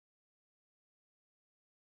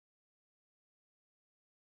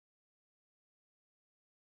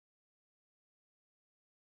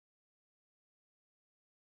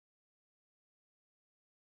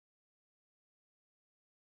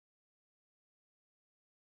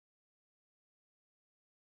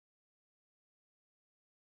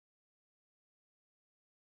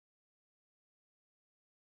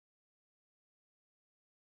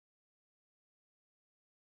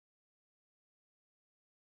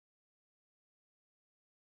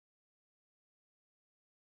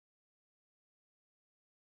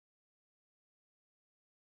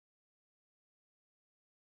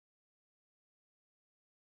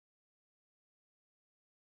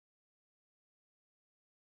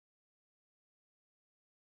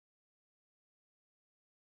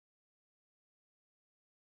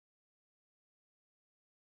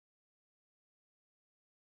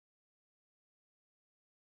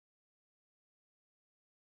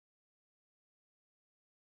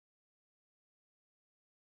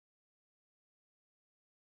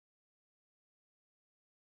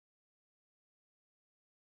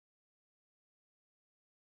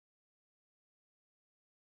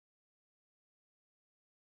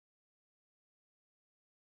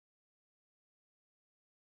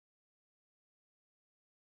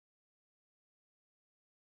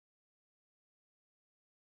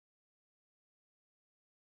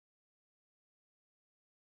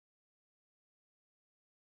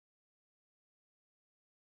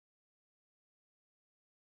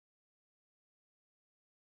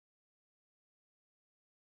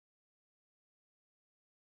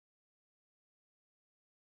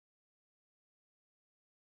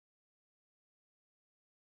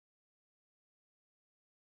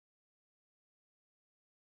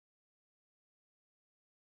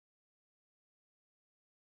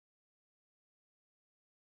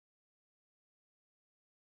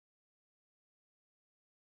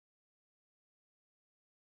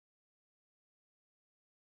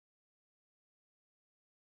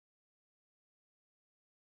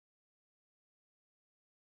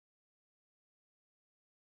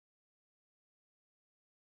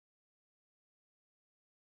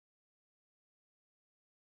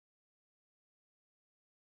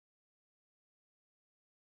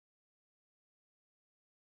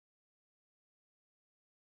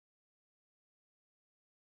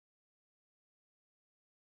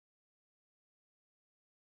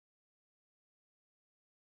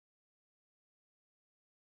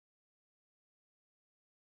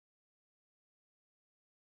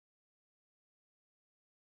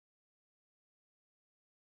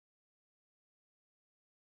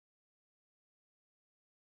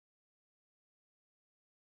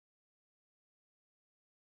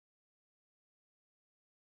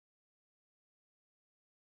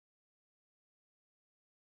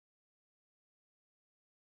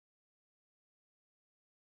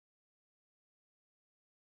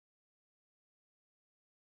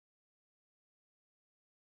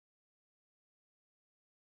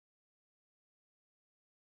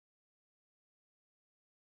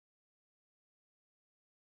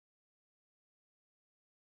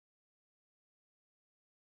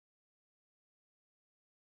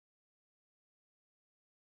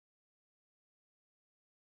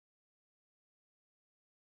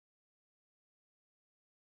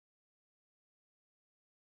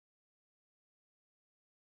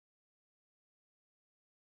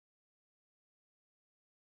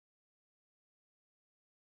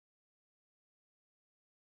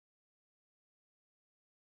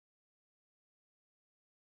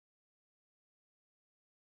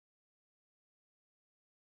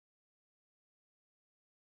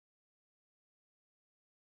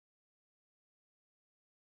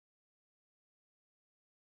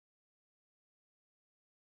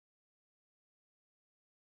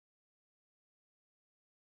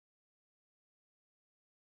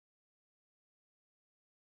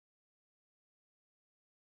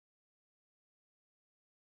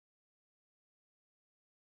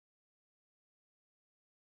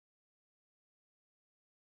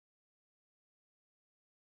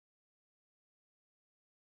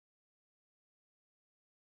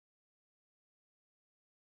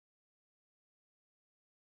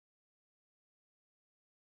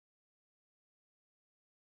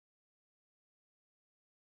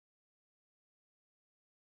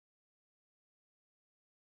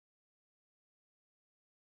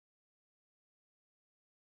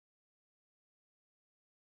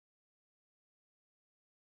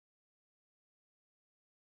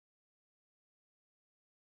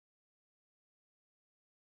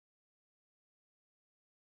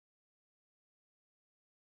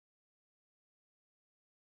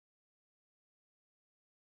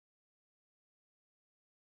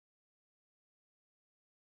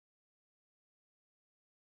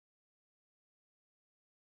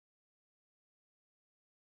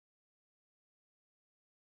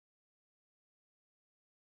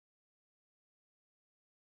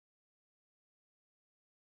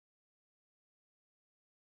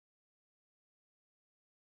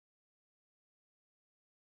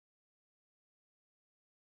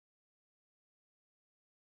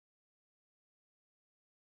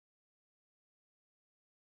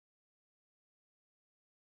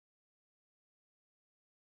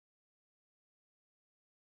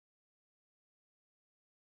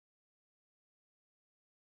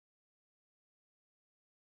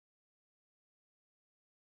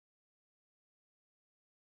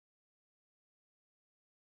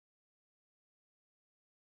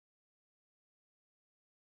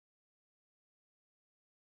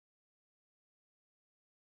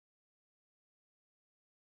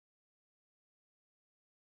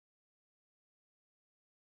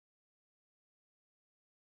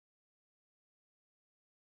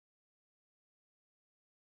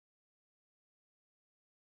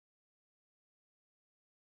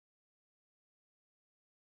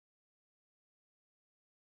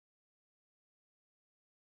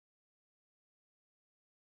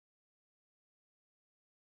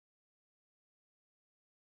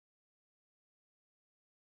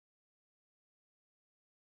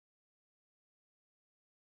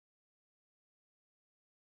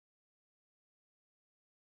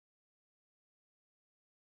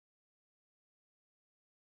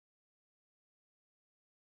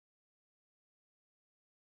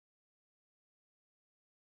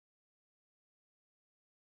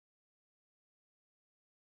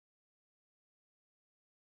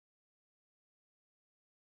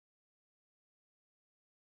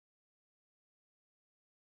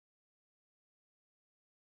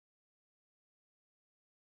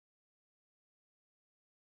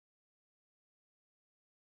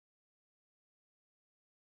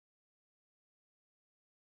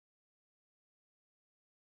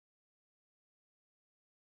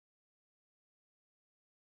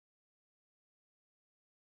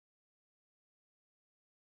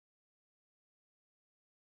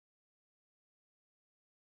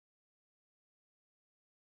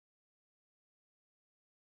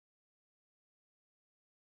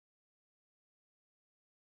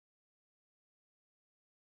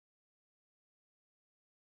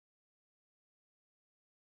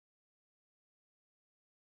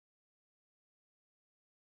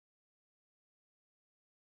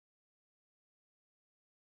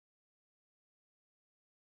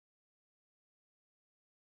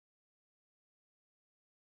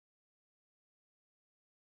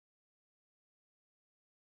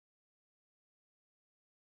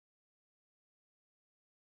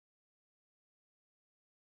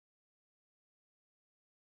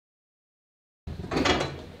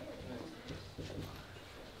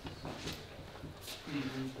Did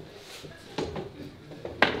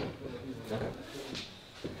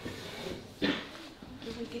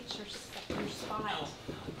we get your spot?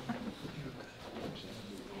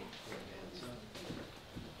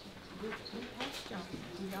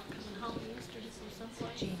 Y'all coming home yesterday from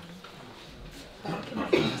someplace? Jenny. But I can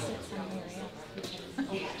make you sit somewhere else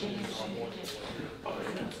because Jenny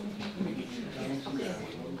okay.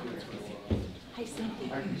 Hey, Cynthia.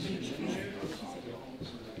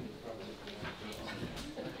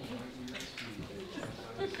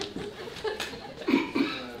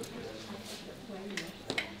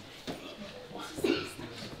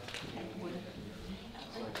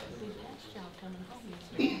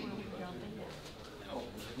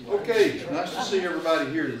 Okay, nice to see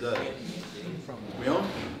everybody here today. We on?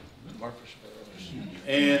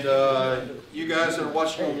 And you guys that are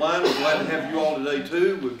watching online, we're glad to have you all today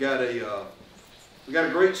too. We've got a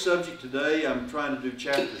great subject today. I'm trying to do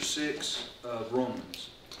chapter 6 of Romans.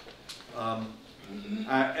 I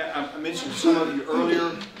mentioned some of you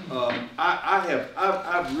earlier.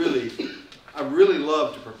 I really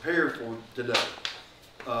love to prepare for today.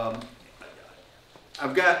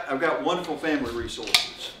 I've got wonderful family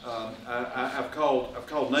resources. I've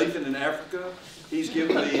called Nathan in Africa. He's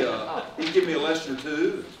given me a lesson or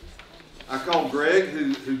two. I called Greg,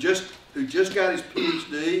 who just got his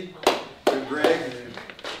PhD. Greg,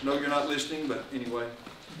 I know you're not listening, but anyway.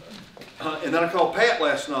 And then I called Pat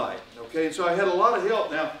last night. Okay, and so I had a lot of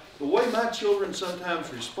help. Now, the way my children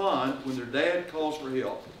sometimes respond when their dad calls for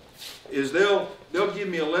help is they'll give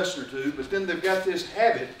me a lesson or two, but then they've got this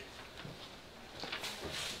habit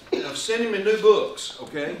of sending me new books,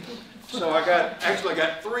 okay? So I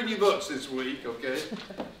got 3 new books this week, okay?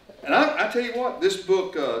 And I tell you what, this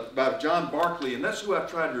book by John Barclay, and that's who I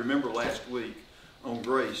tried to remember last week on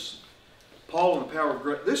grace, Paul and the Power of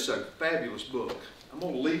Grace. This is a fabulous book. I'm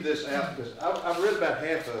going to leave this out because I've read about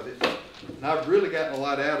half of it, and I've really gotten a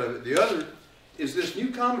lot out of it. The other is this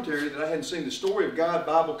new commentary that I hadn't seen, the Story of God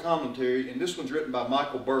Bible Commentary, and this one's written by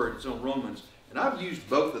Michael Bird. It's on Romans. And I've used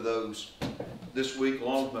both of those this week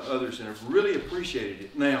along with my others, and I've really appreciated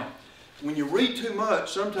it. Now, when you read too much,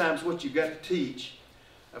 sometimes what you've got to teach,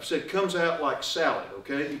 I've said, comes out like salad,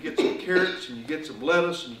 okay? You get some carrots, and you get some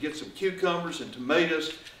lettuce, and you get some cucumbers and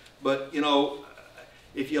tomatoes, but, you know,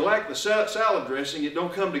 if you like the salad dressing, it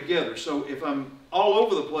don't come together. So if I'm all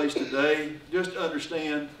over the place today, just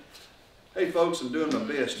understand, hey folks, I'm doing my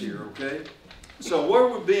best here, okay? So where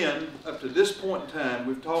we've been up to this point in time,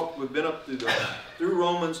 we've been up through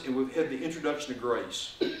Romans, and we've had the introduction of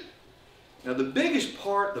grace. Now the biggest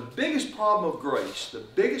problem of grace, the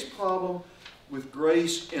biggest problem with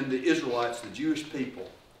grace in the Israelites, the Jewish people,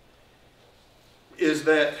 is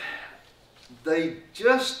that they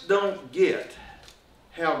just don't get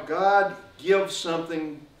how God gives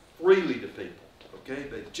something freely to people, okay?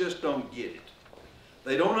 They just don't get it.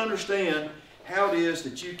 They don't understand how it is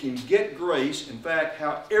that you can get grace, in fact,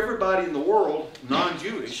 how everybody in the world,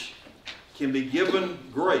 non-Jewish, can be given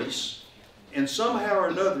grace, and somehow or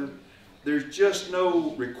another, there's just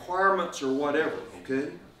no requirements or whatever,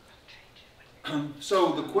 okay?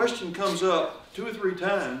 So the question comes up 2 or 3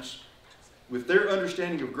 times with their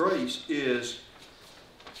understanding of grace is,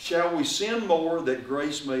 shall we sin more that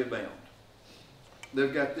grace may abound?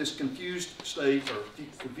 They've got this confused state or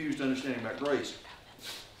confused understanding about grace.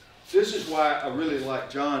 This is why I really like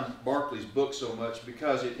John Barclay's book so much,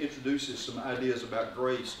 because it introduces some ideas about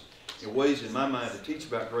grace in ways in my mind to teach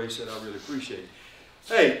about grace that I really appreciate.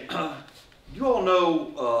 Hey, you all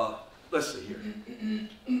know, let's see here.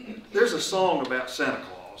 There's a song about Santa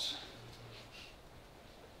Claus.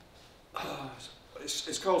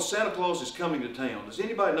 It's called Santa Claus is Coming to Town. Does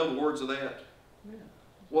anybody know the words of that? Yeah.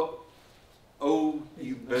 What? Oh,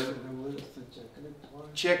 you better.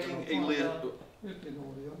 Checking a list.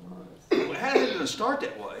 Well, how did it start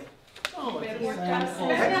that way?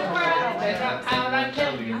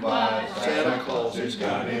 Santa Claus is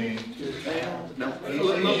coming to town. No.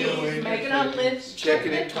 Making a list.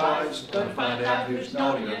 Checking it twice to find out who's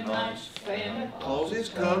naughty or nice. Santa Claus is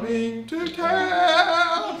coming to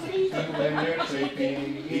town. When you're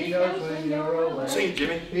sleeping, he knows when you're awake. Sing,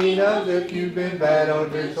 Jimmy. He knows if you've been bad or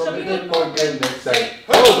good, so for goodness sake.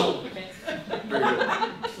 Oh! Very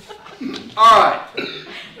good. All right.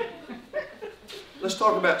 Let's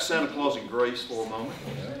talk about Santa Claus and grace for a moment.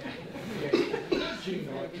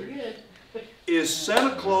 Is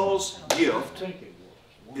Santa Claus' gift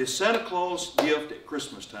at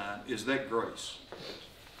Christmas time, is that grace?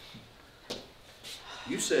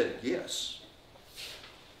 You said yes.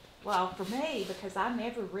 Well, for me, because I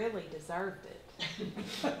never really deserved it.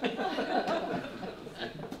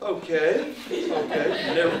 Okay,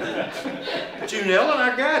 never. Junelle and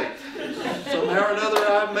I got it. Somehow or another,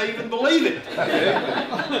 I may even believe it.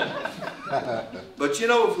 Okay? But you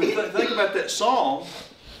know, if we think about that song,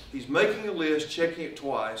 he's making a list, checking it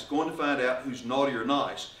twice, going to find out who's naughty or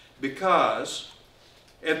nice. Because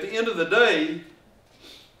at the end of the day,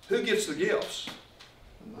 who gets the gifts?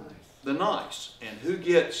 The nice. And who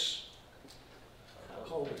gets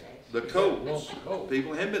the colds?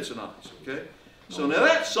 People haven't been so nice, okay? So now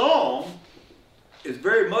that song is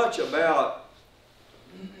very much about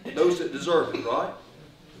those that deserve it, right?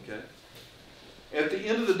 Okay. At the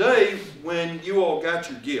end of the day, when you all got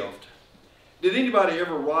your gift, did anybody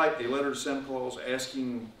ever write a letter to Santa Claus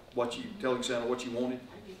asking telling Santa what you wanted?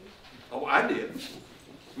 Oh, I did.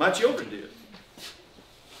 My children did.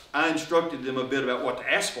 I instructed them a bit about what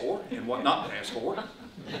to ask for and what not to ask for.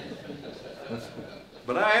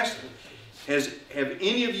 But I asked them, have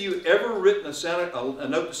any of you ever written a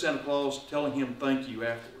note to Santa Claus telling him thank you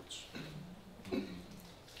afterwards?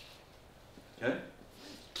 Okay?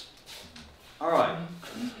 All right.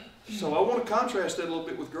 So I want to contrast that a little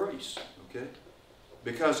bit with grace. Okay?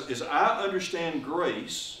 Because as I understand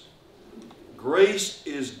grace, grace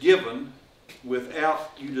is given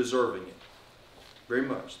without you deserving it. Very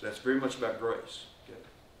much. That's very much about grace. Okay?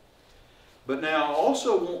 But now I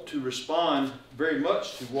also want to respond very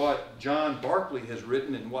much to what John Barkley has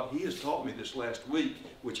written and what he has taught me this last week,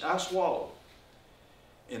 which I swallowed.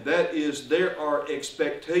 And that is, there are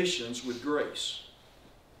expectations with grace.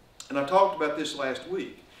 And I talked about this last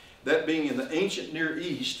week. That being in the ancient Near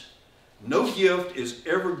East, no gift is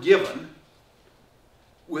ever given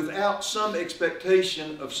without some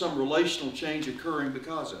expectation of some relational change occurring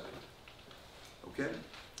because of it. Okay?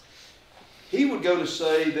 He would go to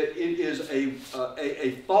say that it is a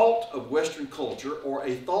thought of Western culture, or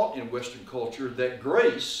a thought in Western culture, that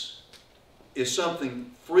grace is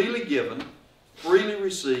something freely given, freely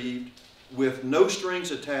received, with no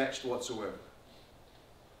strings attached whatsoever.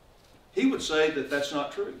 He would say that that's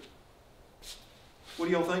not true. What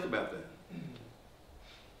do y'all think about that?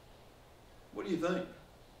 What do you think?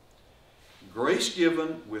 Grace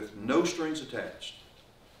given with no strings attached.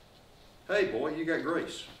 Hey boy, you got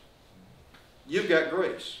grace. You've got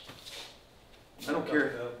grace. I don't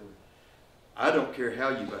care how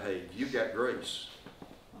you behave. You've got grace.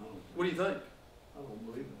 What do you think? I don't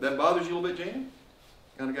believe it. That bothers you a little bit, Jan?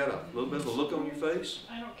 Kind of got a little bit of a look on your face?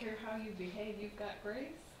 I don't care how you behave, you've got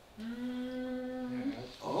grace.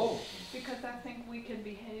 Oh. Because I think we can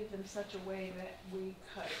behave in such a way that we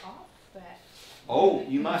cut off that. Oh,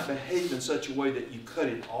 you might behave in such a way that you cut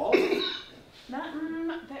it off? Not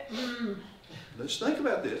that. Let's think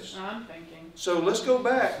about this. I'm thinking. So let's go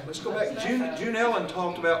back. June Ellen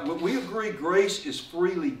talked about, we agree grace is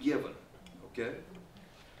freely given. Okay?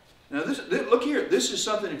 Now look here. This is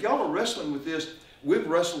something, if y'all are wrestling with this, we've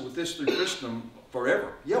wrestled with this through Christendom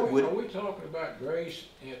forever. Yeah, Are we talking about grace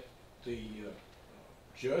at the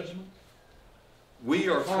judgment? We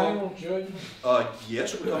are final judgment?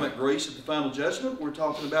 Yes, we're talking about grace at the final judgment. We're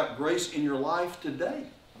talking about grace in your life today.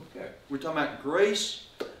 Okay. We're talking about grace.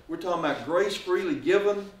 We're talking about grace freely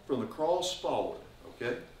given from the cross forward.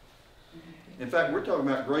 Okay? In fact, we're talking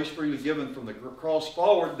about grace freely given from the cross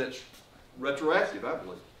forward that's retroactive, I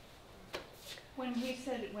believe. When he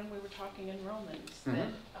said, when we were talking in Romans, that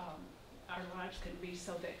our lives can be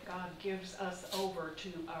so that God gives us over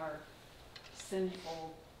to our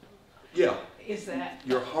sinful. Yeah. Is that?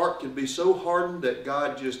 Your heart can be so hardened that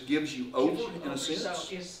God just gives you over, in a sense.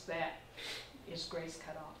 So is grace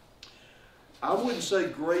cut off? I wouldn't say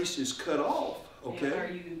grace is cut off. Okay. Are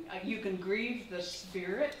you can grieve the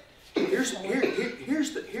Spirit? Here's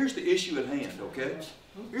the issue at hand. Okay.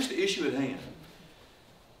 Here's the issue at hand.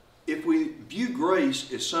 If we view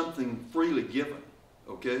grace as something freely given,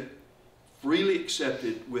 okay, freely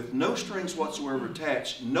accepted, with no strings whatsoever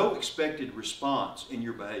attached, no expected response in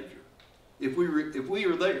your behavior, if we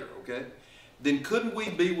are there, okay, then couldn't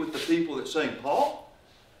we be with the people that say, Paul,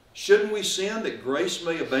 shouldn't we sin that grace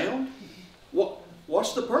may abound?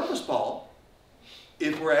 What's the purpose, Paul?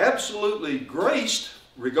 If we're absolutely graced,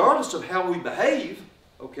 regardless of how we behave,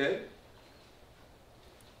 okay.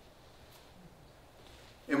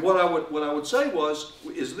 And what I would say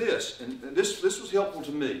is this, and this was helpful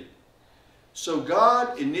to me. So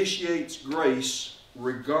God initiates grace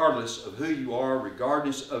regardless of who you are,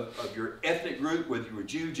 regardless of your ethnic group, whether you're a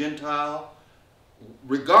Jew, Gentile,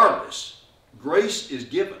 regardless, grace is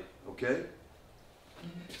given, okay?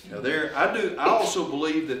 Now I also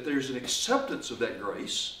believe that there's an acceptance of that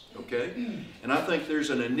grace, okay? And I think there's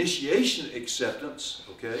an initiation acceptance,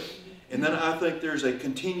 okay? And then I think there's a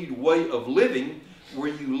continued way of living where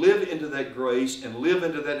you live into that grace and live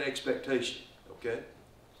into that expectation, okay?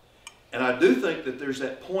 And I do think that there's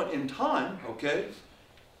that point in time, okay,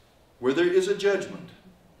 where there is a judgment,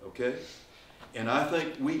 okay? And I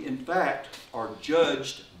think we, in fact, are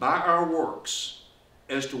judged by our works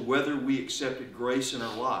as to whether we accepted grace in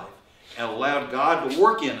our life and allowed God to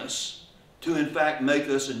work in us to, in fact, make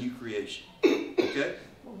us a new creation, okay?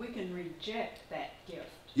 Well, we can reject that gift.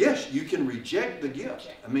 Yes, you can reject the gift.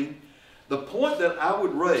 I mean, the point that I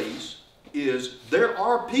would raise is there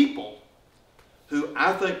are people who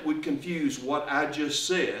I think would confuse what I just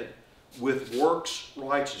said with works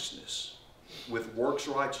righteousness. With works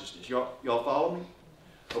righteousness. Y'all follow me?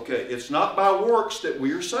 Okay, it's not by works that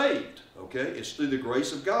we are saved. Okay, it's through the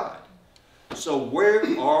grace of God. So where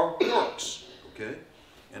are works? Okay,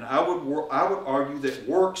 and I would argue that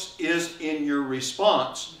works is in your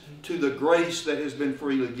response to the grace that has been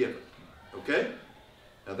freely given. Okay?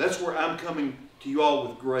 Now that's where I'm coming to you all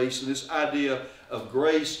with grace, and this idea of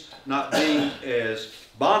grace not being, as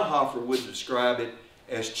Bonhoeffer would describe it,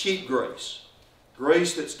 as cheap grace.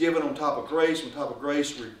 Grace that's given on top of grace,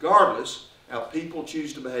 regardless how people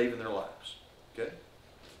choose to behave in their lives. Okay?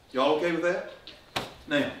 Y'all okay with that?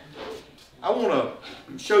 Now, I want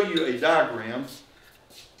to show you a diagram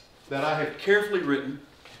that I have carefully written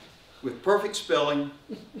with perfect spelling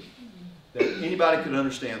that anybody could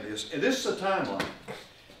understand this. And this is a timeline.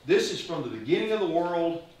 This is from the beginning of the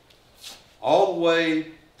world all the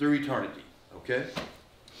way through eternity. Okay?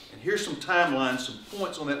 And here's some timelines, some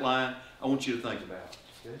points on that line I want you to think about.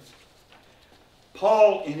 Okay?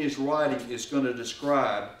 Paul, in his writing, is going to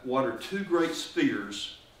describe what are two great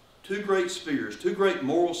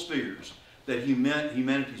moral spheres that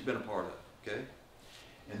humanity's been a part of. Okay?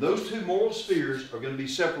 And those two moral spheres are going to be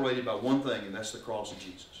separated by one thing, and that's the cross of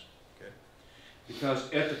Jesus. Okay?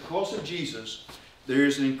 Because at the cross of Jesus, there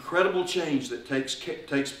is an incredible change that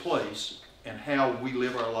takes place in how we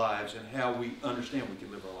live our lives and how we understand we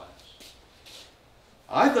can live our lives.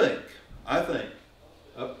 I think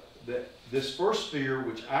that this first sphere,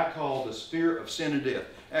 which I call the sphere of sin and death,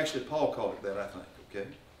 actually Paul called it that, I think, okay?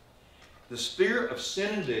 The sphere of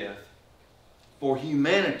sin and death for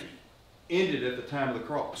humanity ended at the time of the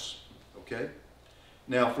cross, okay?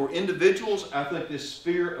 Now, for individuals, I think this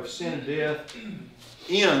sphere of sin and death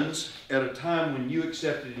ends at a time when you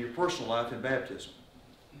accepted in your personal life in baptism,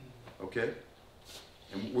 okay?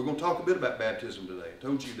 And we're going to talk a bit about baptism today. I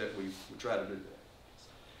told you that we would try to do that.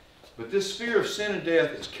 But this sphere of sin and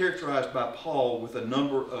death is characterized by Paul with a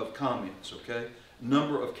number of comments, okay? A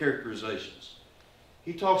number of characterizations.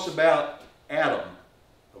 He talks about Adam,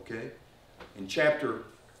 okay? In chapter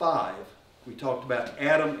 5, we talked about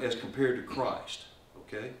Adam as compared to Christ,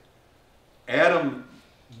 okay? Adam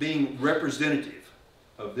being representative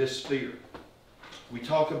of this sphere. We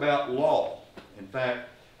talk about law. In fact,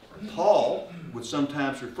 Paul would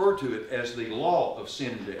sometimes refer to it as the law of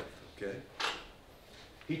sin and death, okay?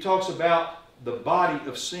 He talks about the body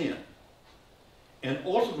of sin. And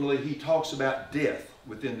ultimately, he talks about death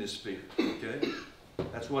within this sphere. Okay?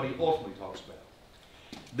 That's what he ultimately talks about.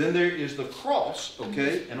 Then there is the cross,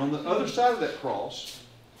 okay? And on the other side of that cross,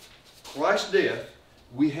 Christ's death,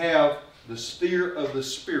 we have the sphere of the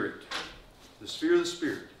Spirit. The sphere of the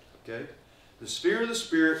Spirit, okay? The sphere of the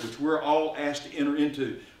Spirit, which we're all asked to enter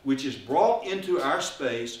into, which is brought into our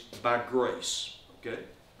space by grace, okay?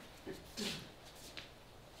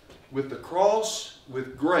 With the cross,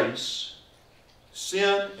 with grace,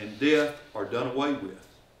 sin and death are done away with.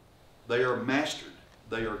 They are mastered.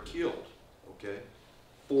 They are killed, okay?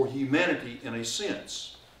 For humanity in a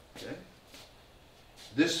sense, okay?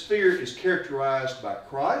 This sphere is characterized by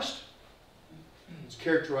Christ. It's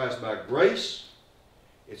characterized by grace.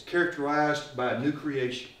 It's characterized by a new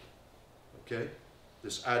creation, okay?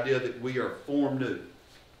 This idea that we are formed new.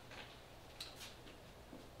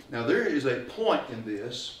 Now there is a point in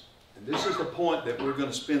this. And this is the point that we're going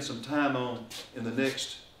to spend some time on in the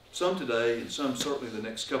next, some today and some certainly the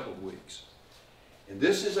next couple of weeks. And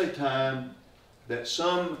this is a time that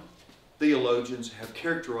some theologians have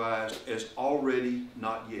characterized as already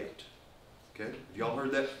not yet. Okay? Have y'all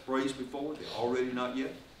heard that phrase before? The already not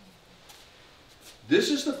yet? This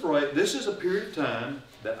is the phrase, this is a period of time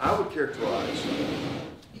that I would characterize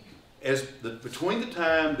as between the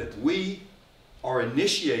time that we are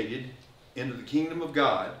initiated into the kingdom of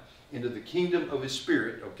God, into the kingdom of His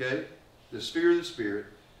Spirit, okay? The sphere of the Spirit,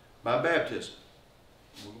 by baptism.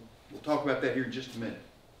 We'll talk about that here in just a minute.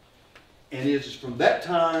 And it is from that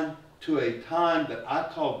time to a time that I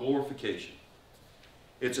call glorification.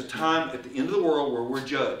 It's a time at the end of the world where we're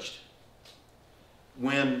judged.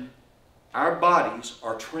 When our bodies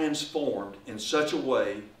are transformed in such a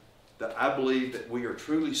way that I believe that we are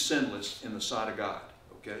truly sinless in the sight of God.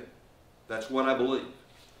 Okay? That's what I believe.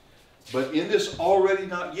 But in this already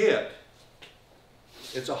not yet,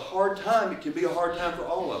 it's a hard time. It can be a hard time for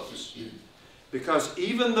all of us. Because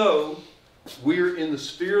even though we're in the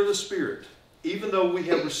sphere of the Spirit, even though we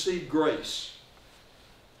have received grace,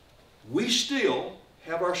 we still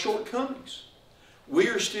have our shortcomings. We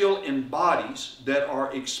are still in bodies that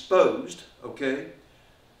are exposed, okay,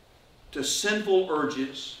 to sinful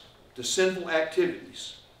urges, to sinful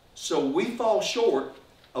activities. So we fall short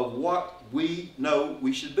of what we know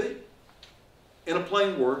we should be. In a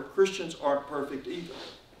plain word, Christians aren't perfect either.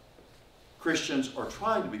 Christians are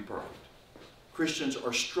trying to be perfect. Christians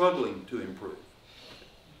are struggling to improve.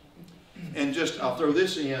 And I'll throw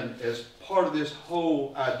this in as part of this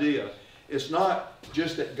whole idea. It's not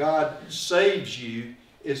just that God saves you,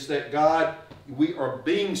 it's that we are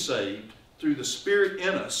being saved through the Spirit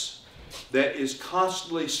in us that is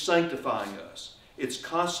constantly sanctifying us. It's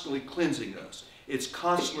constantly cleansing us. It's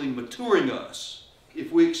constantly maturing us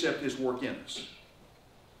if we accept His work in us.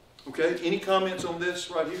 Okay, any comments on this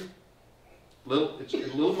right here? It's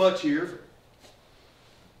a little much here.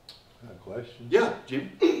 A question? Yeah, Jim.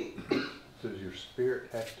 Does your spirit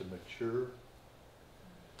have to mature?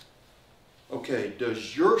 Okay,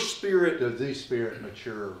 does your spirit... Does the spirit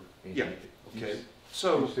mature in Yeah, you? okay. You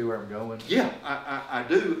So, see where I'm going? yeah, I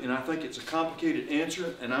do, and I think it's a complicated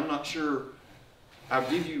answer, and I'm not sure... I'll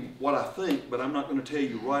give you what I think, but I'm not going to tell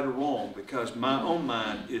you right or wrong, because my own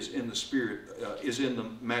mind is in the spirit, is in the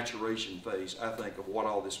maturation phase, I think, of what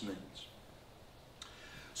all this means.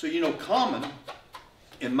 So, you know, common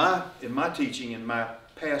in my teaching, in my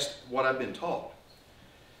past, what I've been taught,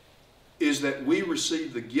 is that we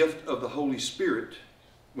receive the gift of the Holy Spirit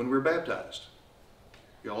when we're baptized.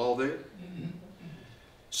 Y'all all there?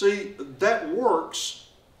 See, that works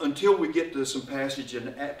until we get to some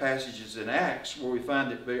passages in Acts where we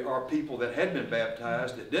find that there are people that had been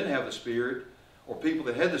baptized that didn't have the Spirit, or people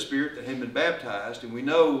that had the Spirit that had been baptized, and we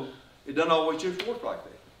know it doesn't always just work like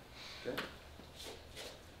that. Okay?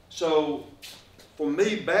 So, for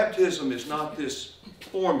me, baptism is not this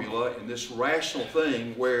formula and this rational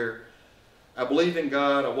thing where I believe in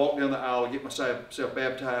God, I walk down the aisle, I get myself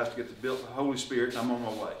baptized, to get the Holy Spirit, and I'm on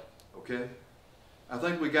my way. Okay? I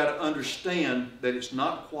think we've got to understand that it's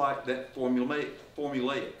not quite that formulaic,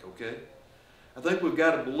 okay? I think we've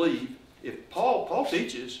got to believe, if Paul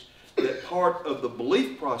teaches that part of the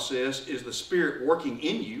belief process is the Spirit working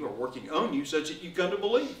in you or working on you such that you come to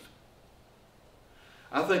believe.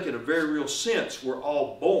 I think in a very real sense, we're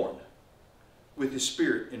all born with His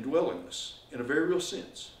Spirit indwelling us, in a very real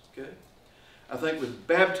sense, okay? I think with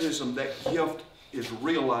baptism, that gift is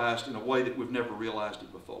realized in a way that we've never realized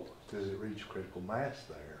it before. Does it reach critical mass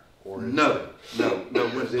there? Or No.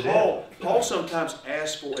 When Paul sometimes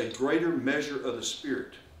asks for a greater measure of the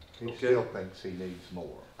Spirit. He still thinks he needs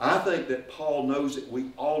more. I think that Paul knows that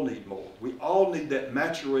we all need more. We all need that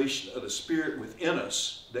maturation of the Spirit within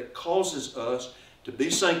us that causes us to be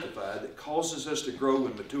sanctified, that causes us to grow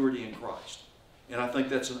in maturity in Christ. And I think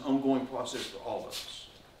that's an ongoing process for all of us.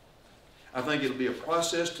 I think it'll be a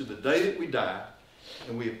process to the day that we die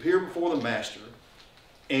and we appear before the Master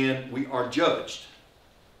and we are judged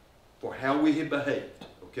for how we have behaved,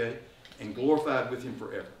 okay, and glorified with Him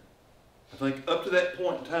forever. I think up to that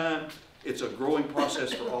point in time, it's a growing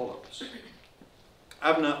process for all of us.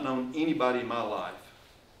 I've not known anybody in my life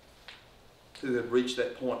who had reached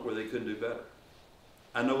that point where they couldn't do better.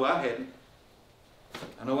 I know I hadn't.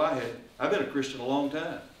 I've been a Christian a long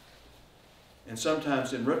time. And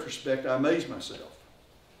sometimes, in retrospect, I amaze myself.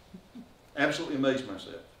 Absolutely amaze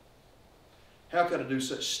myself. How could I do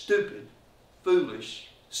such stupid, foolish,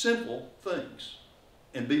 sinful things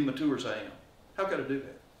and be mature as I am? How could I do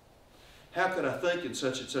that? How could I think in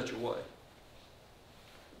such and such a way?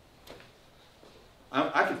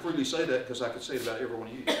 I can freely say that because I could say it about every one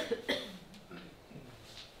of you.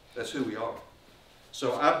 That's who we are.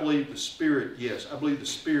 So I believe the Spirit, yes, I believe the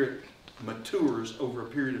Spirit matures over a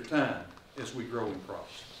period of time as we grow in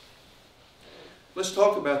Christ. Let's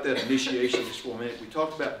talk about that initiation just for a minute. We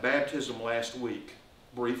talked about baptism last week,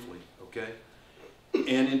 briefly, okay?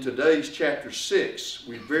 And in today's chapter 6,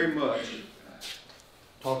 we very much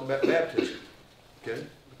talk about baptism, okay?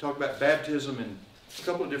 We talk about baptism in a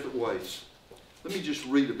couple of different ways. Let me just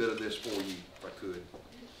read a bit of this for you, if I could.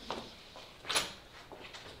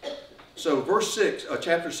 So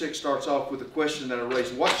chapter 6 starts off with a question that I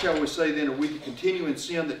raised. What shall we say then? Are we to continue in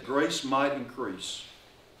sin that grace might increase?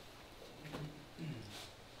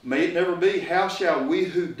 May it never be. How shall we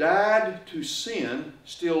who died to sin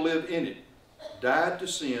still live in it? Died to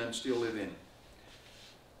sin, still live in it.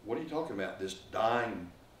 What are you talking about, this dying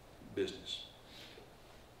business?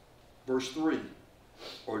 Verse 3.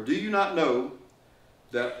 Or do you not know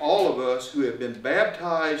that all of us who have been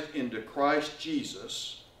baptized into Christ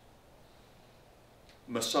Jesus,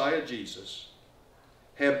 Messiah Jesus,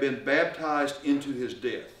 have been baptized into his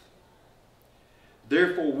death?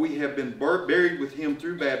 Therefore we have been buried with him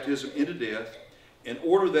through baptism into death, in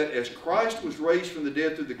order that as Christ was raised from the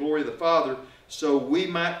dead through the glory of the Father, so we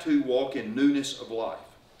might too walk in newness of life.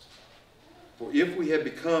 For if we have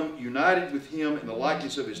become united with him in the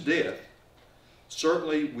likeness of his death,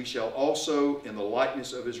 certainly we shall also in the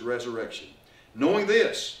likeness of his resurrection. Knowing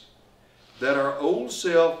this, that our old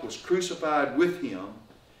self was crucified with him,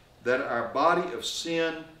 that our body of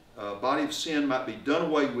sin might be done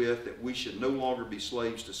away with, that we should no longer be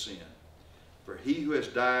slaves to sin. For he who has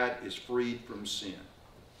died is freed from sin.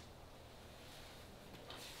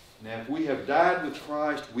 Now if we have died with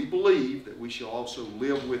Christ, we believe that we shall also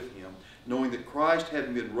live with him, knowing that Christ,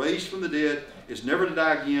 having been raised from the dead, is never to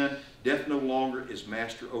die again. Death no longer is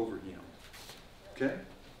master over him. Okay?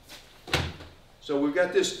 So we've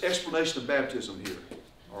got this explanation of baptism here.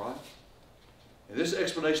 All right? And this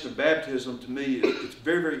explanation of baptism, to me, it's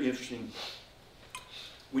very, very interesting.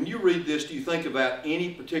 When you read this, do you think about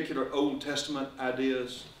any particular Old Testament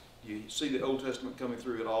ideas? Do you see the Old Testament coming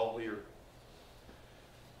through at all here?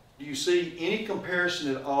 Do you see any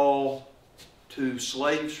comparison at all to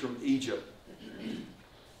slaves from Egypt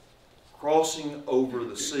crossing over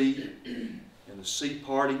the sea and the sea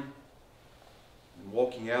parting and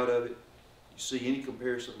walking out of it? You see any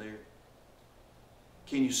comparison there?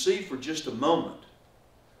 Can you see for just a moment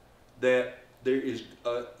that there is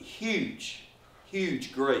a huge,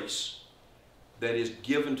 huge grace that is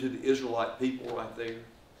given to the Israelite people right there?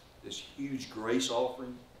 This huge grace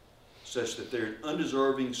offering, such that they're an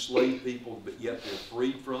undeserving slave people, but yet they're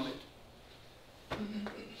freed from it.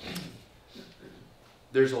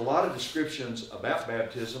 There's a lot of descriptions about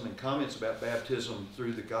baptism and comments about baptism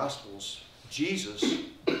through the Gospels. Jesus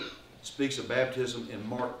speaks of baptism in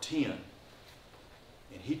Mark 10.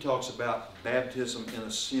 And he talks about baptism in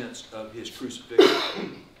a sense of his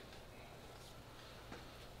crucifixion.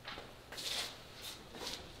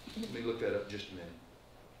 Let me look that up just a minute.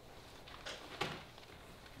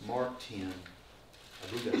 Mark 10. I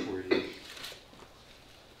believe that's where it is.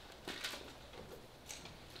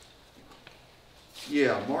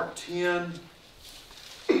 Yeah, Mark 10.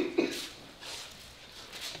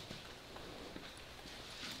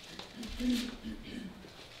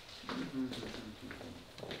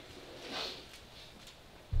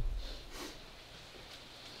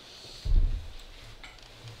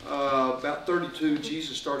 About 32,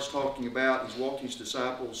 Jesus starts talking about, he's walking his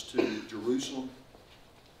disciples to Jerusalem.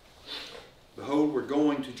 Behold, we're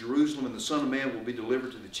going to Jerusalem, and the Son of Man will be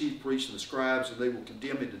delivered to the chief priests and the scribes, and they will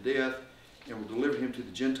condemn him to death, and will deliver him to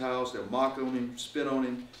the Gentiles. They'll mock on him, spit on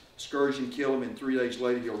him, scourge him, kill him, and 3 days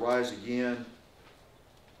later he'll rise again.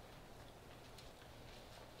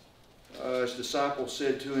 His disciples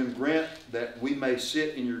said to him, grant that we may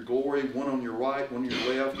sit in your glory, one on your right, one on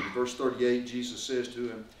your left. In verse 38, Jesus says to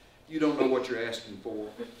him, you don't know what you're asking for.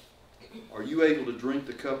 Are you able to drink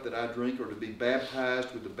the cup that I drink, or to be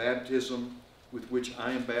baptized with the baptism with which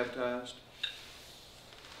I am baptized?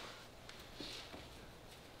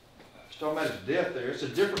 It's talking about his death there. It's a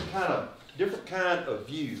different kind of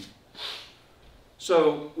view.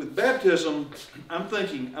 So with baptism, I'm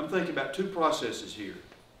thinking about two processes here.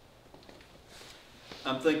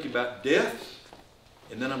 I'm thinking about death,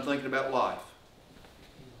 and then I'm thinking about life.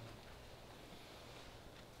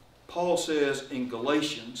 Paul says in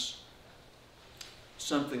Galatians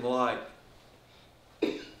something like,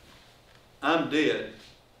 I'm dead,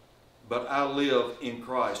 but I live in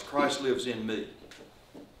Christ. Christ lives in me.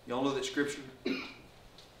 Y'all know that scripture?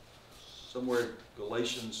 Somewhere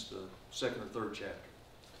Galatians, the 2nd or 3rd chapter.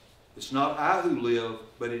 It's not I who live,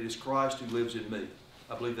 but it is Christ who lives in me.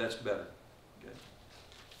 I believe that's better. Okay.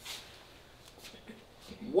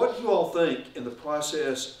 What do you all think in the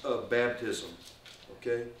process of baptism?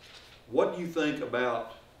 Okay. What do you think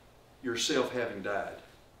about yourself having died?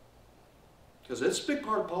 Because that's a big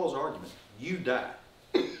part of Paul's argument. You die.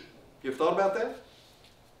 You ever thought about that?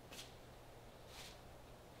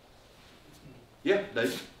 Yeah,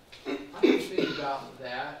 Dave. I didn't think about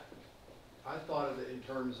that. I thought of it in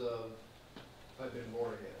terms of I've been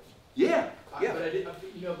born again. Yeah, yeah. But I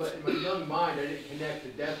didn't, but in my young mind, I didn't connect the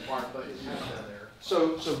death part, but it's kind of there.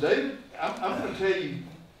 So David, I'm going to tell you,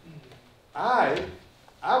 I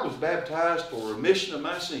was baptized for remission of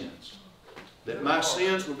my sins. that my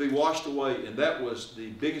sins would be washed away, and that was the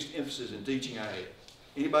biggest emphasis in teaching I had.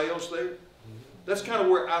 Anybody else there? That's kind of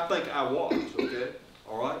where I think I was, okay?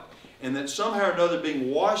 All right? And that somehow or another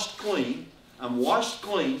being washed clean, I'm washed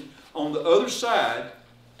clean. On the other side,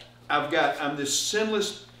 I'm this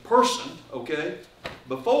sinless person, okay?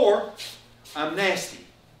 Before, I'm nasty.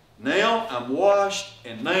 Now I'm washed,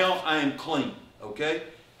 and now I am clean, okay?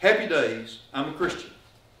 Happy days, I'm a Christian,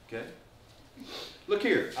 okay? Look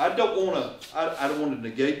here, I don't want to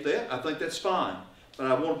negate that. I think that's fine. But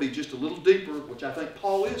I want to be just a little deeper, which I think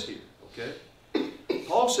Paul is here, okay?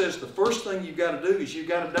 Paul says the first thing you've got to do is you've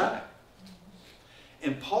got to die.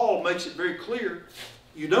 And Paul makes it very clear,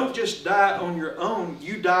 you don't just die on your own,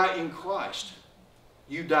 you die in Christ.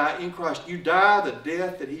 You die in Christ. You die the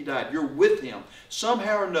death that He died. You're with Him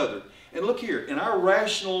somehow or another. And look here, in our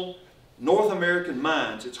rational North American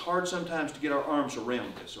minds, it's hard sometimes to get our arms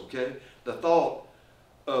around this, okay? The thought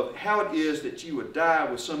of how it is that you would die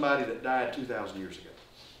with somebody that died 2,000 years ago.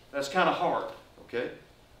 That's kind of hard, okay?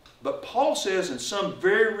 But Paul says in some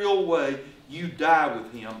very real way, you die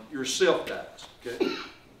with Him, yourself dies, okay?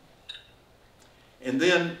 And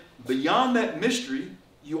then beyond that mystery,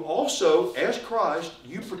 you also, as Christ,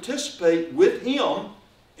 you participate with Him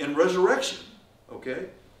in resurrection, okay?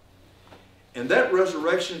 And that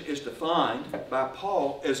resurrection is defined by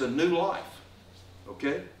Paul as a new life,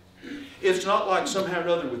 okay? It's not like somehow or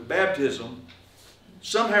another with baptism,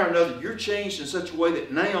 somehow or another you're changed in such a way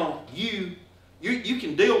that now you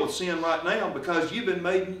can deal with sin right now because you've been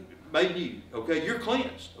made new, okay? You're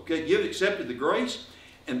cleansed, okay? You've accepted the grace,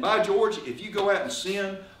 and by George, if you go out and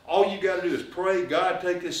sin, all you got to do is pray, God,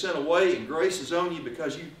 take this sin away, and grace is on you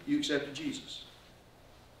because you accepted Jesus.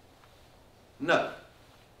 No,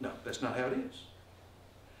 that's not how it is.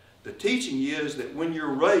 The teaching is that when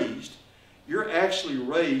you're raised, you're actually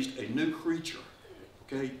raised a new creature.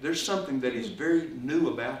 Okay? There's something that is very new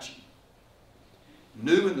about you.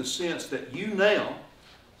 New in the sense that you now,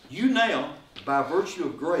 by virtue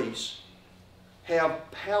of grace,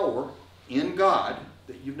 have power in God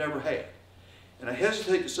that you've never had. And I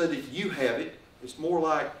hesitate to say that you have it. It's more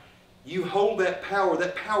like you hold that power.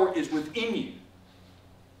 That power is within you.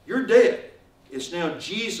 You're dead. It's now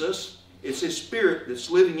Jesus, it's His Spirit that's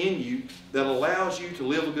living in you that allows you to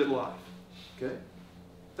live a good life. Okay?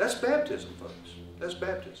 That's baptism, folks. That's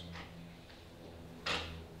baptism.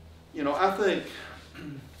 You know, I think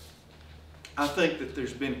that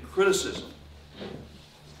there's been criticism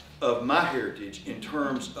of my heritage in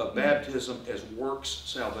terms of baptism as works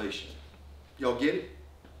salvation. Y'all get it?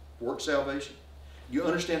 Work salvation? You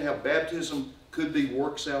understand how baptism could be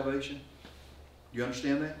work salvation? You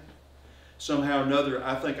understand that? Somehow or another,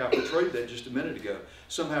 I think I portrayed that just a minute ago.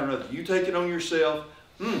 Somehow or another, you take it on yourself.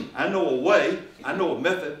 I know a way. I know a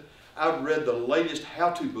method. I've read the latest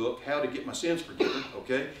how-to book, How to Get My Sins Forgiven,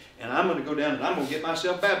 okay? And I'm going to go down and I'm going to get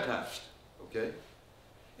myself baptized, okay?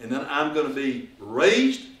 And then I'm going to be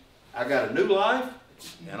raised. I got a new life.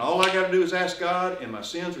 And all I got to do is ask God and my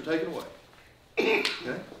sins are taken away.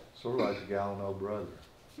 Okay? Sort of like the guy on Oh Brother.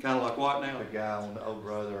 Kind of like what now? The guy on Oh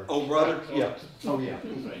Brother. Oh, brother? Yeah. Oh, yeah.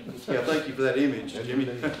 Yeah, thank you for that image, Jimmy.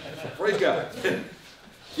 Praise God.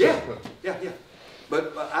 Yeah.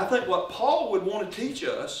 But I think what Paul would want to teach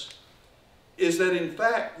us is that in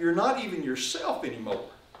fact you're not even yourself anymore.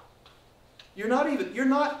 You're not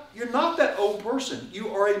that old person.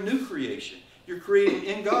 You are a new creation. You're created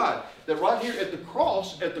in God. That right here at the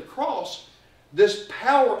cross, this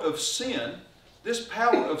power of sin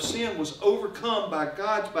was overcome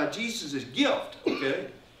by Jesus' gift, okay?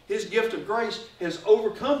 His gift of grace has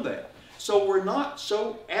overcome that. So we're not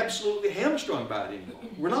so absolutely hamstrung by it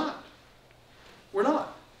anymore. We're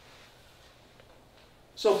not.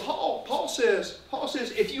 So Paul says,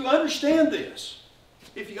 if you understand this,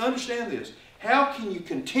 how can you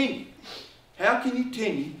continue? How can you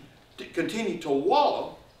continue to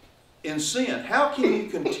wallow in sin? How can you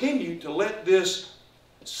continue to let this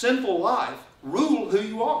sinful life rule who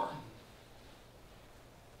you are?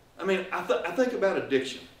 I mean, I think about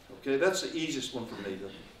addiction. Okay, that's the easiest one for me.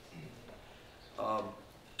 I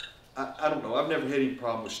don't know. I've never had any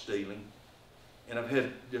problem with stealing, and I've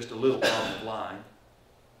had just a little problem with lying.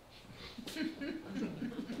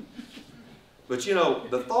 But you know,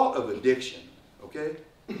 the thought of addiction, okay?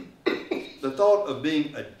 The thought of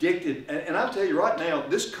being addicted, and I'll tell you right now,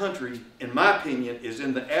 this country, in my opinion, is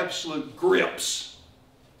in the absolute grips.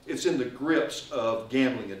 It's in the grips of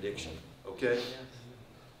gambling addiction, okay?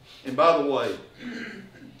 And by the way,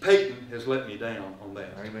 Peyton has let me down on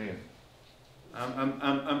that. Amen.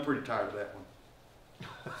 I'm pretty tired of that one.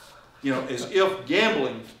 You know, as if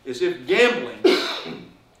gambling is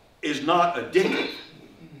not addictive.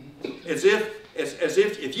 as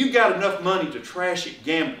if you got enough money to trash it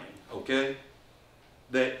gambling, okay,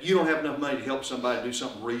 that you don't have enough money to help somebody do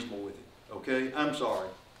something reasonable with it, okay? I'm sorry.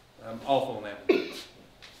 I'm off on that one.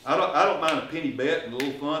 I don't mind a penny bet and a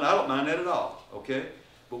little fun. I don't mind that at all, okay?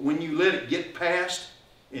 But when you let it get past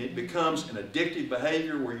and it becomes an addictive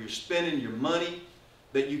behavior where you're spending your money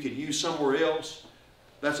that you could use somewhere else,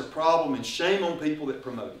 that's a problem, and shame on people that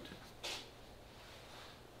promote it.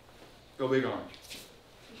 Go Big Orange.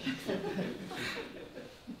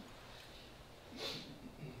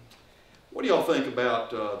 What do y'all think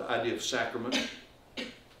about the idea of sacrament?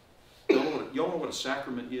 Y'all know what a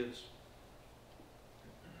sacrament is?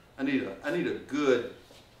 I need a good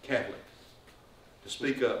Catholic to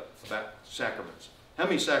speak up about sacraments. How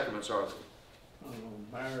many sacraments are there? Oh,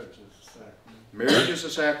 marriage is a sacrament. Marriage is a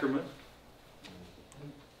sacrament.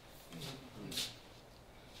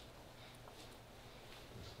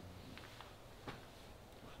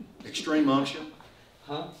 Extreme unction.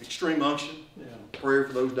 Huh? Extreme unction. Yeah. Prayer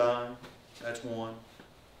for those dying. That's one.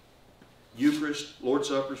 Eucharist, Lord's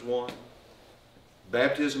Supper is one.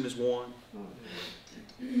 Baptism is one.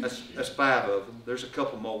 That's 5 of them. There's a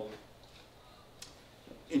couple more.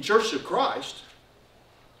 In Church of Christ,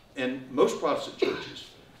 and most Protestant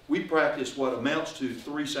churches, we practice what amounts to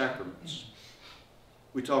 3 sacraments.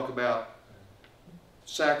 We talk about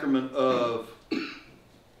sacrament of,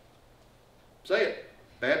 say it,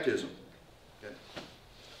 baptism. Okay.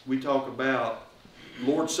 We talk about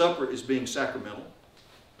Lord's Supper as being sacramental.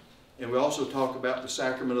 And we also talk about the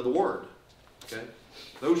sacrament of the Word. Okay?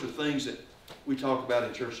 Those are things that we talk about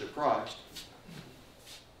in Church of Christ.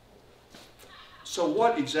 So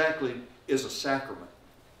what exactly is a sacrament?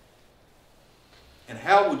 And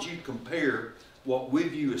how would you compare what we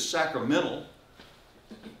view as sacramental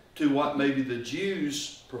to what maybe the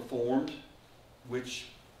Jews performed, which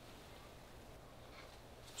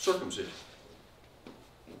circumcision?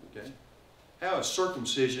 Okay? How is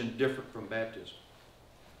circumcision different from baptism?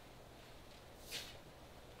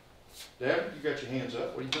 Dad, you got your hands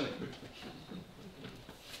up. What do you think?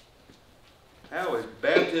 How is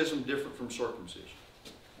baptism different from circumcision?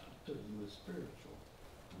 Baptism is spiritual.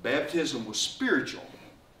 Baptism was spiritual.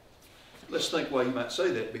 Let's think why you might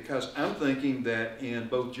say that, because I'm thinking that in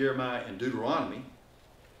both Jeremiah and Deuteronomy,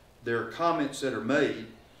 there are comments that are made,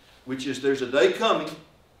 which is there's a day coming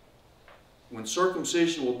when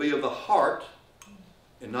circumcision will be of the heart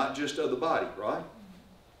and not just of the body, right?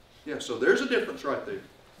 Yeah, so there's a difference right there.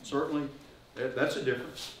 Certainly, that's a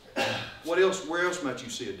difference. What else? Where else might you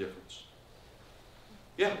see a difference?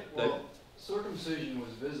 Yeah, David. Well, circumcision was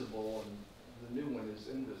visible and the new one is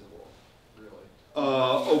invisible, really.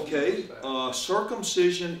 Okay,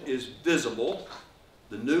 circumcision is visible.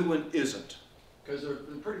 The new one isn't. Because they're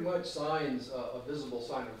pretty much signs, a visible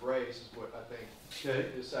sign of grace is what I think Okay.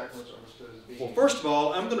 the sacraments are understood as being. Well, first of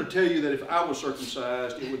all, I'm going to tell you that if I was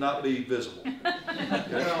circumcised, it would not be visible.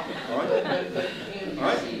 Well, All right? that can be All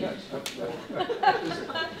right. seen.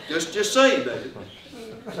 Just saying, David.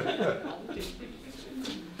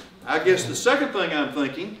 I guess the second thing I'm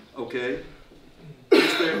thinking, okay,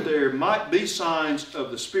 is that there might be signs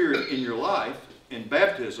of the Spirit in your life in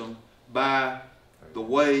baptism by the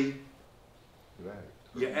way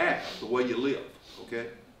you act, the way you live, okay?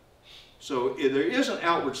 So there is an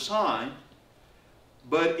outward sign,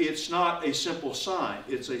 but it's not a simple sign.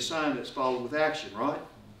 It's a sign that's followed with action, right?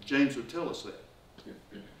 James would tell us that.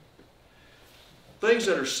 Things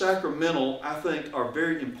that are sacramental, I think, are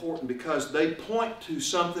very important because they point to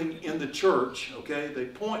something in the church, okay? They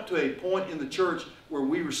point to a point in the church where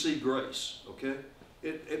we receive grace, okay?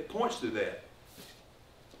 It points to that.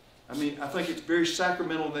 I mean, I think it's very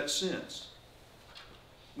sacramental in that sense.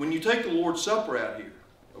 When you take the Lord's Supper out here,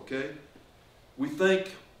 okay, we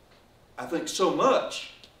think, I think so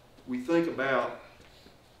much, we think about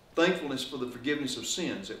thankfulness for the forgiveness of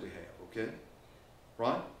sins that we have, okay?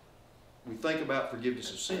 Right? We think about forgiveness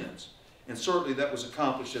of sins. And certainly that was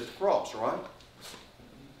accomplished at the cross, right?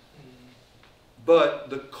 But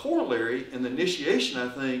the corollary and the initiation, I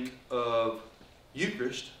think, of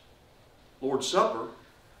Eucharist, Lord's Supper,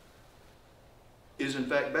 is in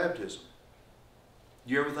fact baptism.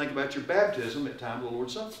 Do you ever think about your baptism at the time of the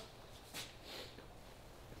Lord's Supper?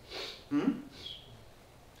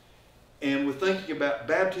 And with thinking about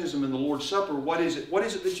baptism and the Lord's Supper, what is it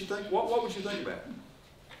that you think? What would you think about?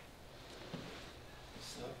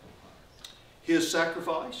 His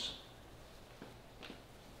sacrifice.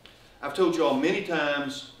 I've told you all many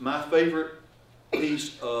times my favorite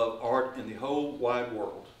piece of art in the whole wide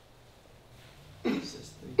world.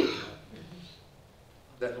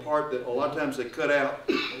 That part that a lot of times they cut out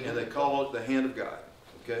and they call it the hand of God.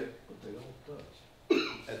 Okay? But they don't touch.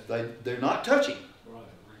 They're not touching. Right.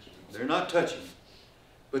 They're not touching.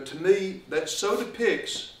 But to me, that so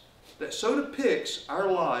depicts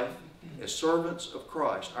our life as servants of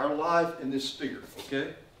Christ, our life in this sphere,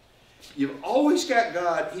 okay? You've always got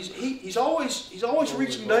God, he's always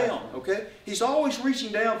reaching down, okay? He's always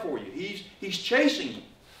reaching down for you. He's chasing you.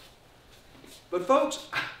 But folks,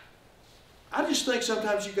 I just think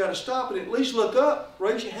sometimes you've got to stop and at least look up,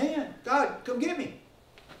 raise your hand. God, come get me.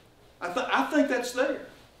 I think that's there.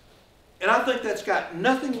 And I think that's got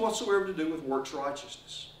nothing whatsoever to do with works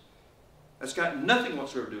righteousness. That's got nothing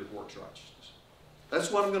whatsoever to do with works righteousness.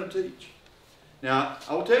 That's what I'm going to teach. Now,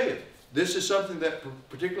 I will tell you, this is something that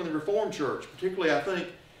particularly in the Reformed Church, particularly I think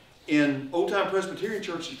in old-time Presbyterian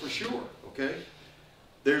churches for sure, okay?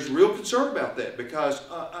 There's real concern about that because,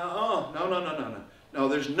 no,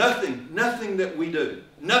 there's nothing that we do,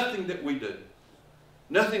 nothing that we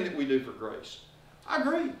do for grace. I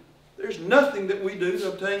agree. There's nothing that we do to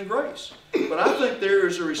obtain grace. But I think there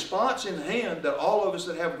is a response in hand that all of us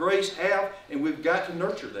that have grace have, and we've got to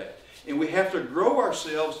nurture that. And we have to grow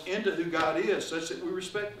ourselves into who God is such that we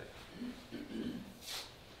respect that.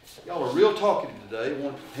 Y'all are real talkative today. I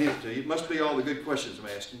want to hand it to you. It must be all the good questions I'm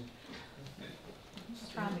asking. I'm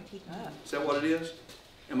just trying to keep up. Is that what it is?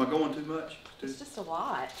 Am I going too much? It's just a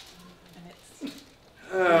lot. And it's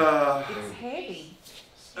heavy.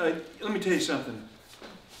 Let me tell you something.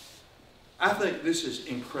 I think this is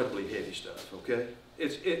incredibly heavy stuff, okay?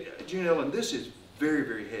 Janelle, and this is very,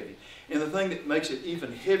 very heavy. And the thing that makes it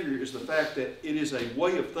even heavier is the fact that it is a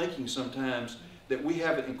way of thinking sometimes that we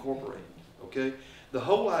haven't incorporated, okay? The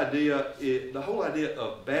whole idea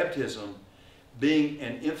of baptism being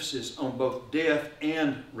an emphasis on both death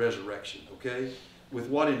and resurrection, okay? With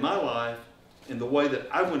what in my life and the way that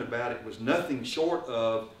I went about it was nothing short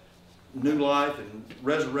of new life and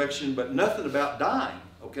resurrection, but nothing about dying.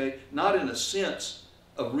 Okay? Not in a sense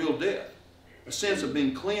of real death. A sense of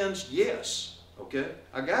being cleansed, yes. Okay?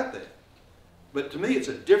 I got that. But to me, it's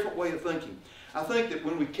a different way of thinking. I think that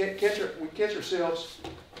when we catch ourselves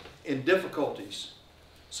in difficulties,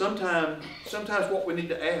 sometimes what we need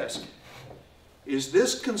to ask, is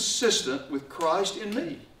this consistent with Christ in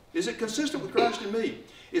me? Is it consistent with Christ in me?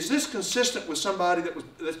 Is this consistent with somebody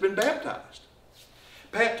that's been baptized?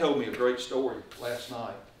 Pat told me a great story last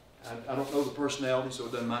night. I don't know the personality, so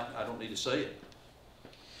it doesn't matter. I don't need to say it.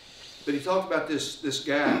 But he talked about this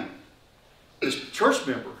guy, this church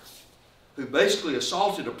member, who basically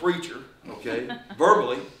assaulted a preacher, okay,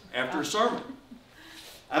 verbally after a sermon.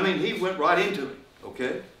 I mean, he went right into it,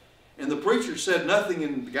 okay? And the preacher said nothing,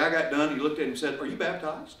 and the guy got done. He looked at him and said, "Are you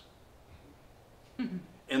baptized?"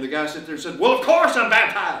 And the guy sat there and said, "Well, of course I'm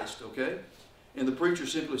baptized," okay? And the preacher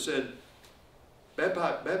simply said,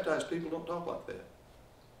 "Baptized people don't talk like that.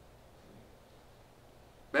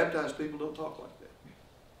 Baptized people don't talk like that."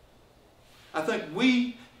 I think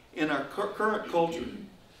we, in our current culture,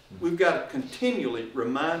 we've got to continually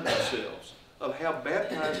remind ourselves of how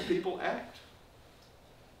baptized people act.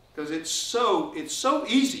 Because it's so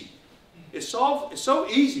easy. It's so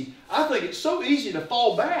easy. I think it's so easy to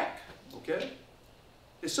fall back. Okay?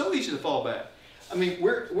 It's so easy to fall back. I mean,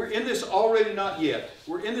 we're in this already not yet.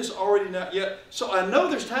 We're in this already not yet. So I know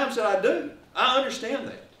there's times that I do. I understand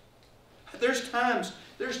that. There's times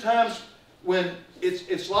when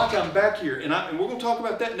it's like I'm back here, and we're going to talk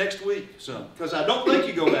about that next week some, because I don't think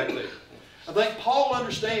you go back there. I think Paul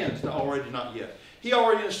understands the already not yet. He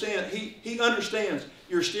already understands. He understands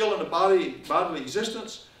you're still in a bodily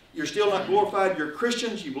existence. You're still not glorified. You're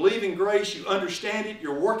Christians. You believe in grace. You understand it.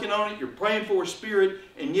 You're working on it. You're praying for a spirit,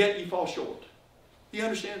 and yet you fall short. He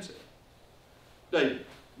understands that. David.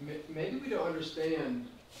 Maybe we don't understand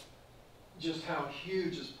just how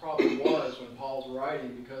huge this problem was when Paul's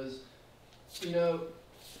writing, because, you know,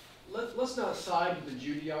 let's not side with the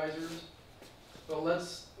Judaizers, but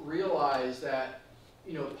let's realize that,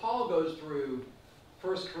 you know, Paul goes through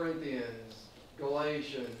 1 Corinthians,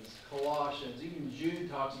 Galatians, Colossians, even Jude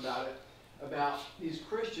talks about it, about these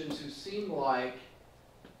Christians who seem like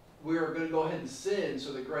we're going to go ahead and sin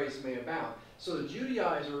so that grace may abound. So the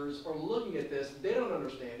Judaizers are looking at this, they don't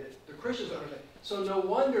understand it, the Christians don't understand it. So no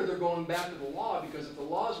wonder they're going back to the law, because if the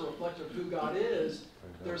law is a reflection of who God is,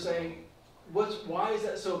 they're saying, why is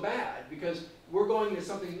that so bad? Because we're going into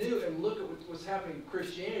something new, and look at what's happening in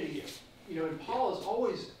Christianity. You know, and Paul is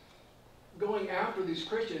always going after these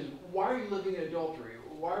Christians. Why are you living in adultery?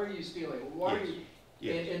 Why are you stealing? Why are you?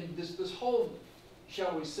 Yes. And this whole,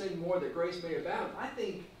 shall we sin more that grace may abound, I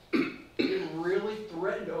think it really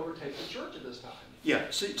threatened to overtake the church at this time. Yeah,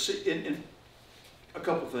 see in a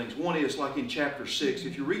couple of things. One is like in chapter 6.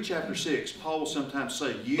 If you read chapter 6, Paul will sometimes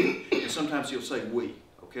say you, and sometimes he'll say we,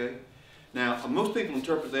 okay? Now, most people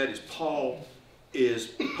interpret that as Paul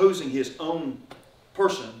is posing his own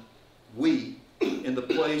person, we, in the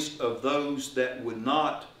place of those that would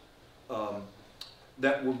not,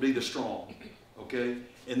 that would be the strong, okay?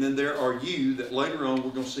 And then there are you that later on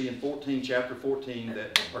we're going to see in chapter 14,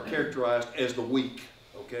 that are characterized as the weak,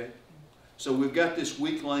 okay? So we've got this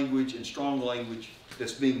weak language and strong language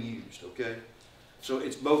that's being used, okay? So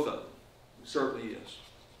it's both of them. It certainly is.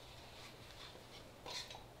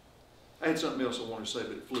 I had something else I wanted to say,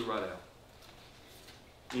 but it flew right out.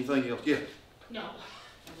 Anything else? Yeah. No,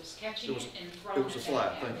 I was catching It was- it and throwing it it was a back fly,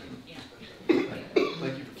 at thank her. Yeah.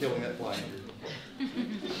 Thank you for killing that fly.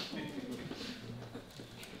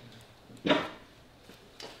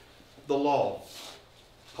 The law.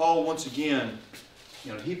 Paul, once again,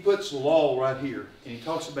 he puts law right here, and he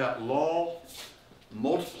talks about law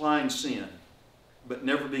multiplying sin, but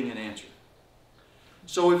never being an answer.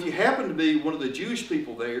 So if you happen to be one of the Jewish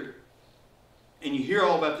people there, and you hear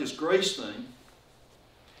all about this grace thing,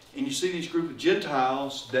 and you see these group of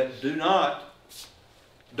Gentiles that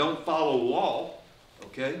don't follow law,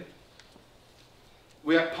 okay?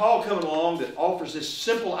 We have Paul coming along that offers this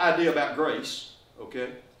simple idea about grace, okay?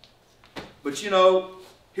 But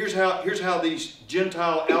here's how these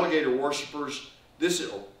Gentile alligator worshipers,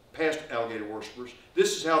 past alligator worshipers,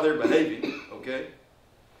 this is how they're behaving, okay?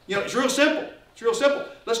 It's real simple. It's real simple.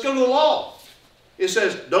 Let's go to the law. It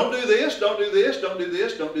says, don't do this, don't do this, don't do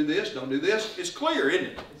this, don't do this, don't do this. It's clear,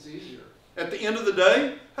 isn't it? It's easier. At the end of the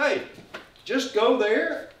day, hey, just go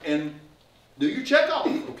there and do your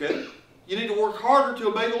checkoff, okay? You need to work harder to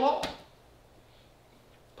obey the law.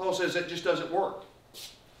 Paul says that just doesn't work.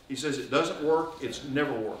 He says it doesn't work, it's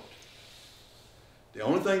never worked. The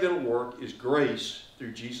only thing that will work is grace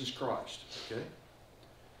through Jesus Christ, okay?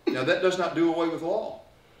 Now that does not do away with law.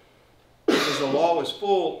 Because the law is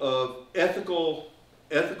full of ethical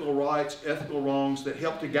rights, ethical wrongs that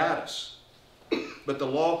help to guide us. But the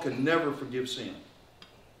law could never forgive sin.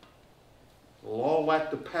 The law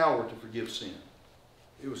lacked the power to forgive sin.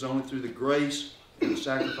 It was only through the grace and the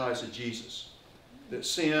sacrifice of Jesus that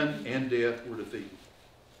sin and death were defeated.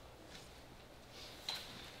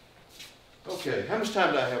 Okay, how much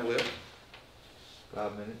time do I have left?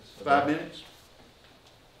 5 minutes. 5 minutes?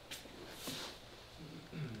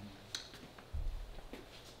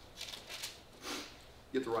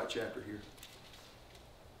 Get the right chapter here.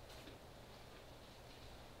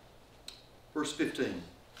 Verse 15.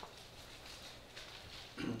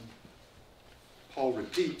 Paul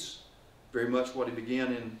repeats very much what he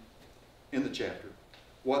began in the chapter.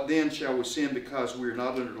 What then shall we sin because we are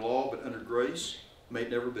not under law but under grace? May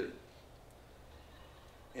it never be.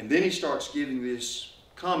 And then he starts giving this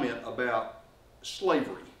comment about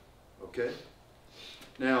slavery. Okay?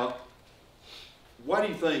 Now, why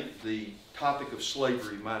do you think the topic of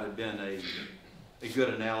slavery might have been a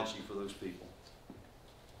good analogy for those people?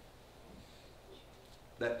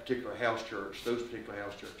 That particular house church, those particular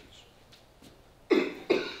house churches.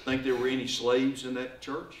 Think there were any slaves in that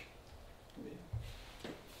church?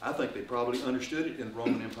 I think they probably understood it in the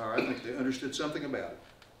Roman Empire. I think they understood something about it.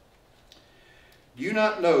 Do you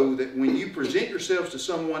not know that when you present yourselves to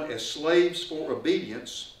someone as slaves for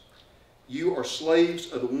obedience, you are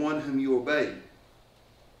slaves of the one whom you obey?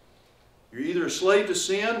 You're either a slave to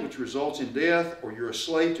sin, which results in death, or you're a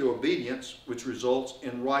slave to obedience, which results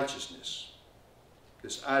in righteousness.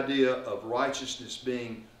 This idea of righteousness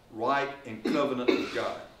being right in covenant with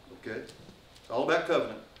God. Okay? It's all about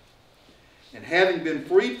covenant. And having been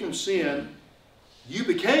freed from sin, you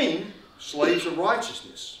became slaves of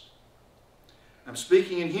righteousness. I'm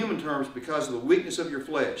speaking in human terms because of the weakness of your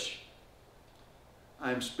flesh.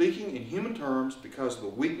 I am speaking in human terms because of the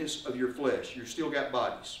weakness of your flesh. You've still got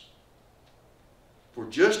bodies. For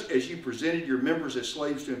just as you presented your members as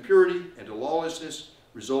slaves to impurity and to lawlessness,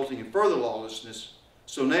 resulting in further lawlessness,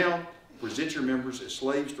 so now present your members as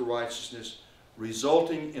slaves to righteousness,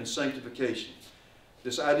 resulting in sanctification.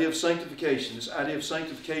 This idea of sanctification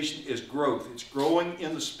is growth. It's growing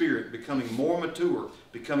in the Spirit, becoming more mature,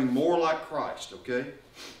 becoming more like Christ, okay?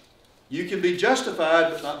 You can be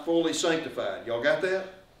justified but not fully sanctified. Y'all got that?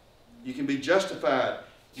 You can be justified.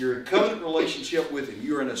 You're in covenant relationship with Him.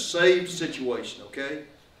 You're in a saved situation, okay?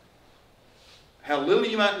 How little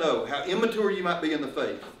you might know, how immature you might be in the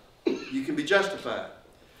faith, you can be justified.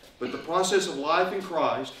 But the process of life in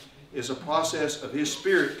Christ is a process of His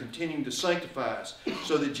Spirit continuing to sanctify us.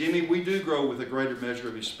 So that, Jimmy, we do grow with a greater measure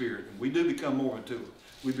of His Spirit. And we do become more mature.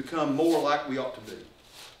 We become more like we ought to be.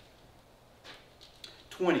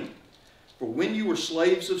 20. For when you were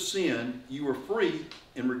slaves of sin, you were free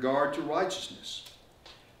in regard to righteousness.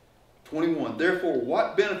 21. Therefore,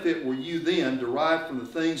 what benefit were you then derived from the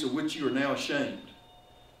things of which you are now ashamed?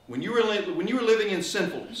 When you were living in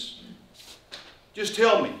sinfulness, just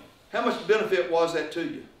tell me, how much benefit was that to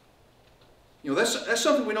you? You know, that's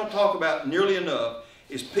something we don't talk about nearly enough,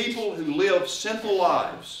 is people who live sinful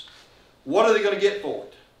lives. What are they going to get for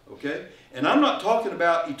it? Okay? And I'm not talking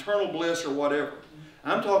about eternal bliss or whatever.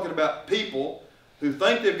 I'm talking about people who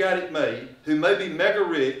think they've got it made, who may be mega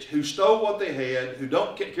rich, who stole what they had, who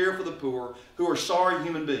don't care for the poor, who are sorry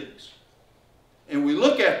human beings. And we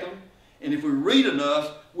look at them, and if we read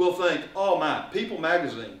enough, we'll think, oh my, People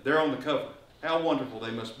magazine, they're on the cover. How wonderful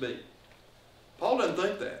they must be. Paul doesn't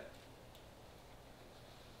think that.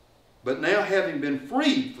 But now having been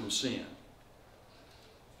freed from sin,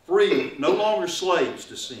 free, no longer slaves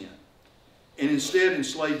to sin, and instead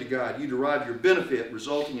enslaved to God, you derive your benefit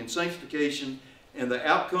resulting in sanctification and the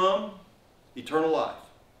outcome, eternal life.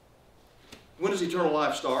 When does eternal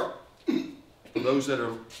life start? For those that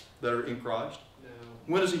are in Christ. No.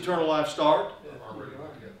 When does eternal life start? Yeah.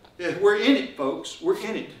 Yeah, we're in it, folks. We're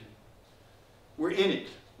in it. We're in it.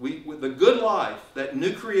 With the good life, that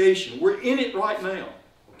new creation, we're in it right now.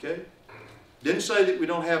 Okay? Didn't say that we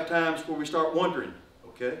don't have times where we start wondering.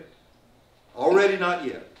 Okay? Already not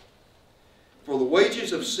yet. For the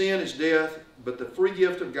wages of sin is death, but the free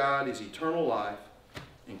gift of God is eternal life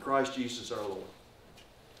in Christ Jesus our Lord.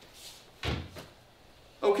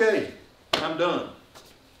 Okay, I'm done.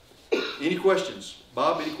 Any questions?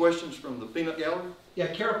 Bob, any questions from the peanut gallery? Yeah,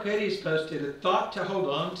 Carol Petty has posted a thought to hold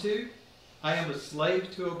on to. I am a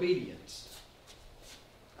slave to obedience.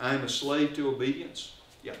 I am a slave to obedience.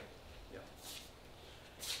 Yeah.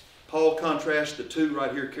 Paul contrasts the two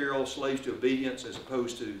right here, Carol, slaves to obedience as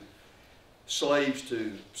opposed to slaves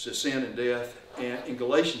to sin and death. And in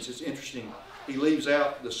Galatians, it's interesting, he leaves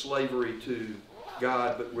out the slavery to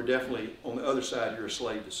God, but we're definitely on the other side, you're a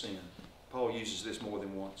slave to sin. Paul uses this more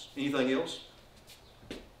than once. Anything else?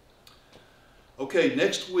 Okay,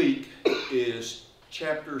 next week is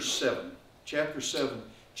chapter 7. Chapter 7.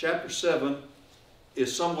 Chapter 7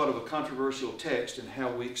 is somewhat of a controversial text in how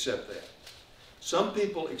we accept that. Some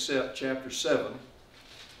people accept chapter 7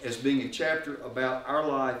 as being a chapter about our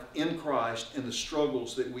life in Christ and the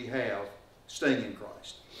struggles that we have staying in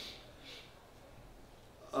Christ.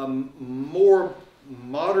 More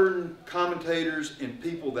modern commentators and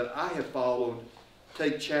people that I have followed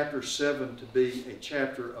take chapter 7 to be a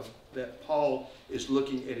chapter of that Paul is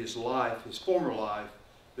looking at his life, his former life,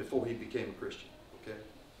 before he became a Christian. Okay?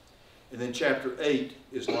 And then chapter 8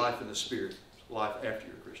 is life in the Spirit, life after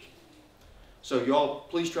you're a Christian. So y'all,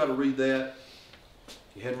 please try to read that.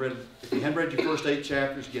 If you hadn't read your first 8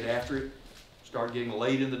 chapters, get after it. Start getting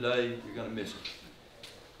late in the day, you're going to miss it.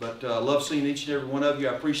 But I love seeing each and every one of you.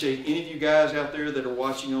 I appreciate any of you guys out there that are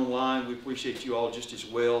watching online. We appreciate you all just as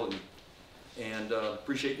well, and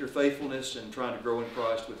appreciate your faithfulness and trying to grow in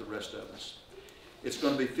Christ with the rest of us. It's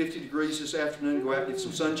going to be 50 degrees this afternoon. Go out and get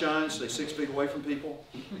some sunshine. Stay 6 feet away from people.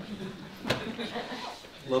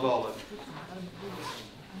 Love all of you.